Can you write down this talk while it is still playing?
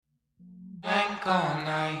Blank all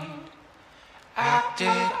night, acted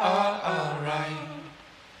all alright.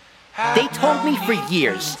 They told me for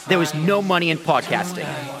years there was no money in podcasting.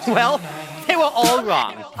 Well, they were all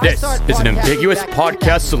wrong. This is an Ambiguous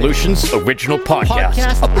Podcast Solutions original podcast.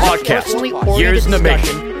 A podcast, years in the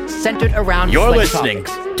making. Centered around You're Flex listening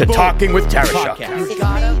topics. to Talking with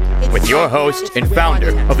Tarashuk, with your host and founder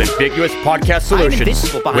of Ambiguous Podcast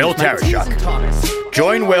Solutions, Will Tarashuk.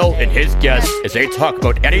 Join Will and his guests as they talk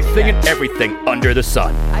about anything and everything under the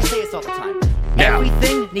sun. I say this all the time. Now,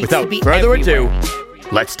 Everything needs without to be further everywhere. ado,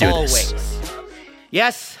 let's do Always. this.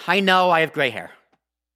 Yes, I know I have gray hair.